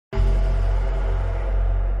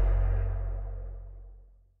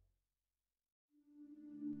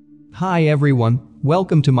Hi everyone,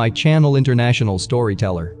 welcome to my channel International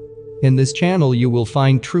Storyteller. In this channel you will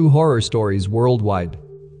find true horror stories worldwide.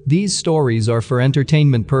 These stories are for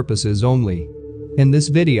entertainment purposes only. In this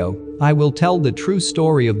video, I will tell the true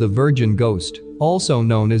story of the Virgin Ghost, also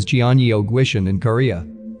known as Jeonnyeok Gwishin in Korea.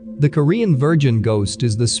 The Korean Virgin Ghost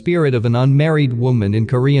is the spirit of an unmarried woman in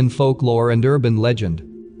Korean folklore and urban legend.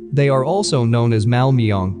 They are also known as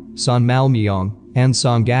Malmyeong, Sonmalmyeong, and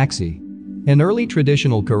Songaksi. In early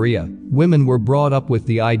traditional Korea, women were brought up with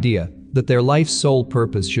the idea that their life's sole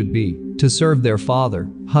purpose should be to serve their father,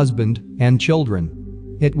 husband, and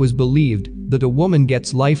children. It was believed that a woman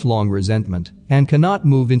gets lifelong resentment and cannot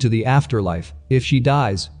move into the afterlife if she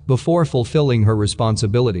dies before fulfilling her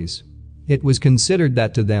responsibilities. It was considered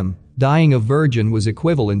that to them, dying a virgin was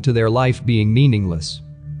equivalent to their life being meaningless.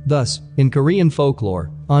 Thus, in Korean folklore,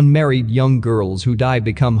 unmarried young girls who die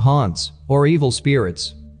become haunts or evil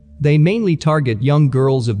spirits. They mainly target young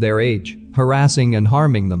girls of their age, harassing and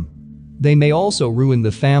harming them. They may also ruin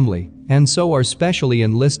the family, and so are specially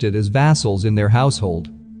enlisted as vassals in their household.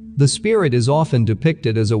 The spirit is often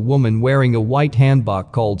depicted as a woman wearing a white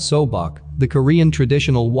hanbok called sobok, the Korean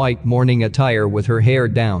traditional white mourning attire with her hair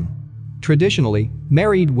down. Traditionally,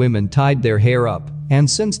 married women tied their hair up, and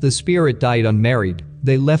since the spirit died unmarried,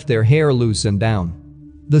 they left their hair loose and down.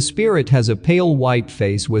 The spirit has a pale white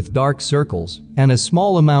face with dark circles, and a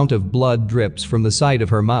small amount of blood drips from the side of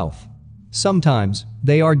her mouth. Sometimes,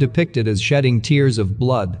 they are depicted as shedding tears of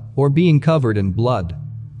blood or being covered in blood.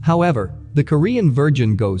 However, the Korean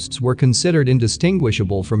virgin ghosts were considered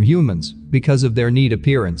indistinguishable from humans because of their neat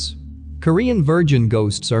appearance. Korean virgin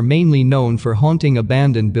ghosts are mainly known for haunting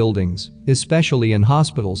abandoned buildings, especially in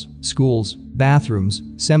hospitals, schools, bathrooms,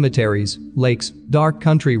 cemeteries, lakes, dark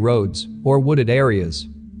country roads, or wooded areas.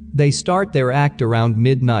 They start their act around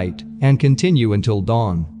midnight and continue until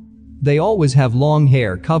dawn. They always have long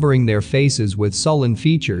hair covering their faces with sullen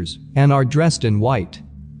features and are dressed in white.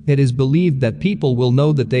 It is believed that people will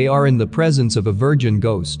know that they are in the presence of a virgin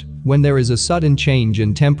ghost when there is a sudden change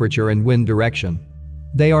in temperature and wind direction.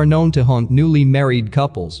 They are known to haunt newly married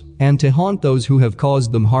couples and to haunt those who have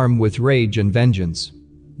caused them harm with rage and vengeance.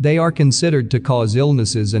 They are considered to cause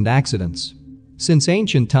illnesses and accidents. Since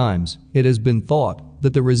ancient times, it has been thought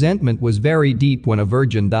that the resentment was very deep when a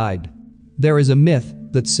virgin died. There is a myth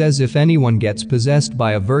that says if anyone gets possessed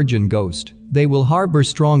by a virgin ghost, they will harbor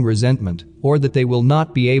strong resentment or that they will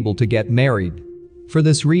not be able to get married. For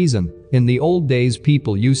this reason, in the old days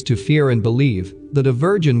people used to fear and believe that a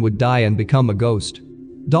virgin would die and become a ghost.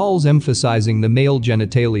 Dolls emphasizing the male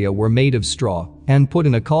genitalia were made of straw and put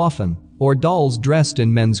in a coffin, or dolls dressed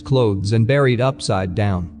in men's clothes and buried upside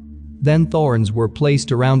down. Then thorns were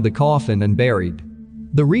placed around the coffin and buried.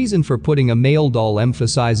 The reason for putting a male doll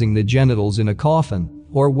emphasizing the genitals in a coffin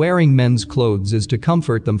or wearing men's clothes is to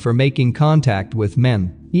comfort them for making contact with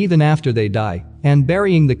men, even after they die, and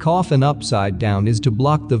burying the coffin upside down is to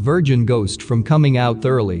block the virgin ghost from coming out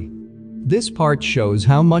thoroughly. This part shows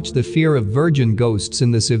how much the fear of virgin ghosts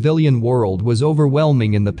in the civilian world was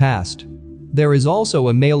overwhelming in the past. There is also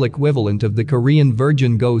a male equivalent of the Korean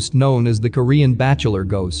virgin ghost known as the Korean bachelor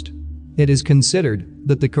ghost. It is considered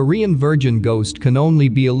that the Korean virgin ghost can only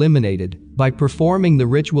be eliminated by performing the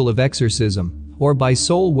ritual of exorcism or by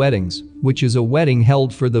soul weddings, which is a wedding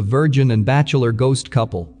held for the virgin and bachelor ghost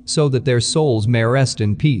couple so that their souls may rest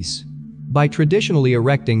in peace. By traditionally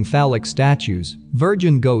erecting phallic statues,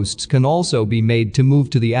 virgin ghosts can also be made to move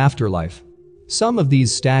to the afterlife. Some of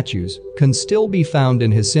these statues can still be found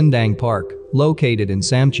in Hasindaeng Park, located in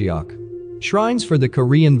Samcheok. Shrines for the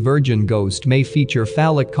Korean virgin ghost may feature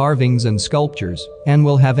phallic carvings and sculptures and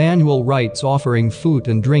will have annual rites offering food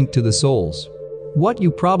and drink to the souls. What you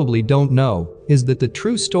probably don't know is that the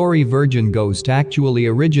true story virgin ghost actually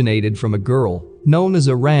originated from a girl known as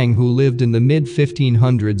Arang who lived in the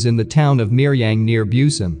mid-1500s in the town of Miryang near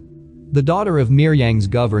Busan. The daughter of Miryang's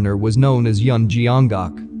governor was known as Yun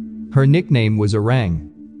Jeonggak. Her nickname was Arang.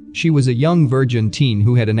 She was a young virgin teen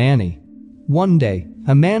who had a nanny. One day,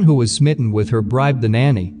 a man who was smitten with her bribed the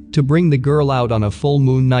nanny to bring the girl out on a full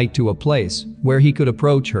moon night to a place where he could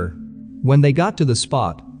approach her. When they got to the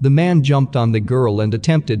spot, the man jumped on the girl and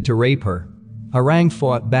attempted to rape her. Arang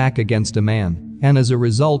fought back against a man, and as a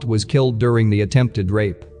result was killed during the attempted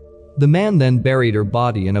rape. The man then buried her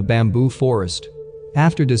body in a bamboo forest.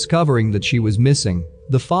 After discovering that she was missing,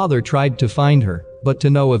 the father tried to find her, but to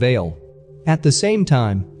no avail. At the same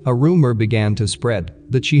time, a rumor began to spread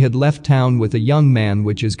that she had left town with a young man,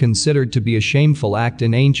 which is considered to be a shameful act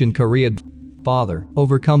in ancient Korea. Father,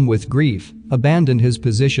 overcome with grief, abandoned his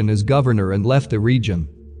position as governor and left the region.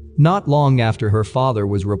 Not long after her father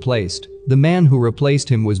was replaced, the man who replaced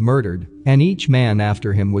him was murdered, and each man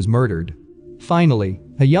after him was murdered. Finally,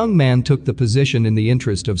 a young man took the position in the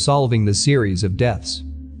interest of solving the series of deaths.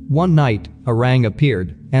 One night, Arang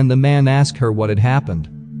appeared, and the man asked her what had happened.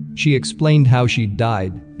 She explained how she'd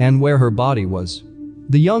died and where her body was.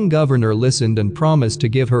 The young governor listened and promised to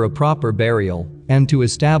give her a proper burial and to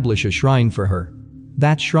establish a shrine for her.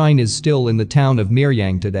 That shrine is still in the town of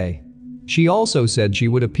Miryang today. She also said she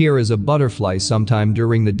would appear as a butterfly sometime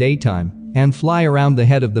during the daytime and fly around the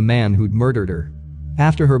head of the man who'd murdered her.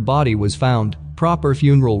 After her body was found, proper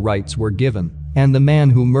funeral rites were given, and the man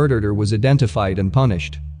who murdered her was identified and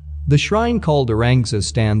punished. The shrine called Arangsa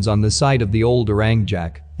stands on the site of the old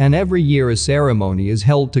Arangjak, and every year a ceremony is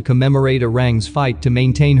held to commemorate Arang's fight to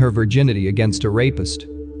maintain her virginity against a rapist.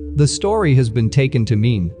 The story has been taken to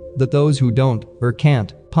mean that those who don't or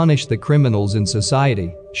can't punish the criminals in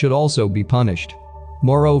society should also be punished.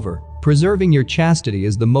 Moreover, preserving your chastity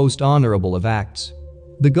is the most honorable of acts.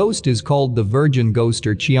 The ghost is called the Virgin Ghost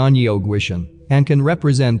or Chianyogwishan and can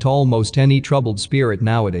represent almost any troubled spirit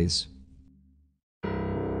nowadays.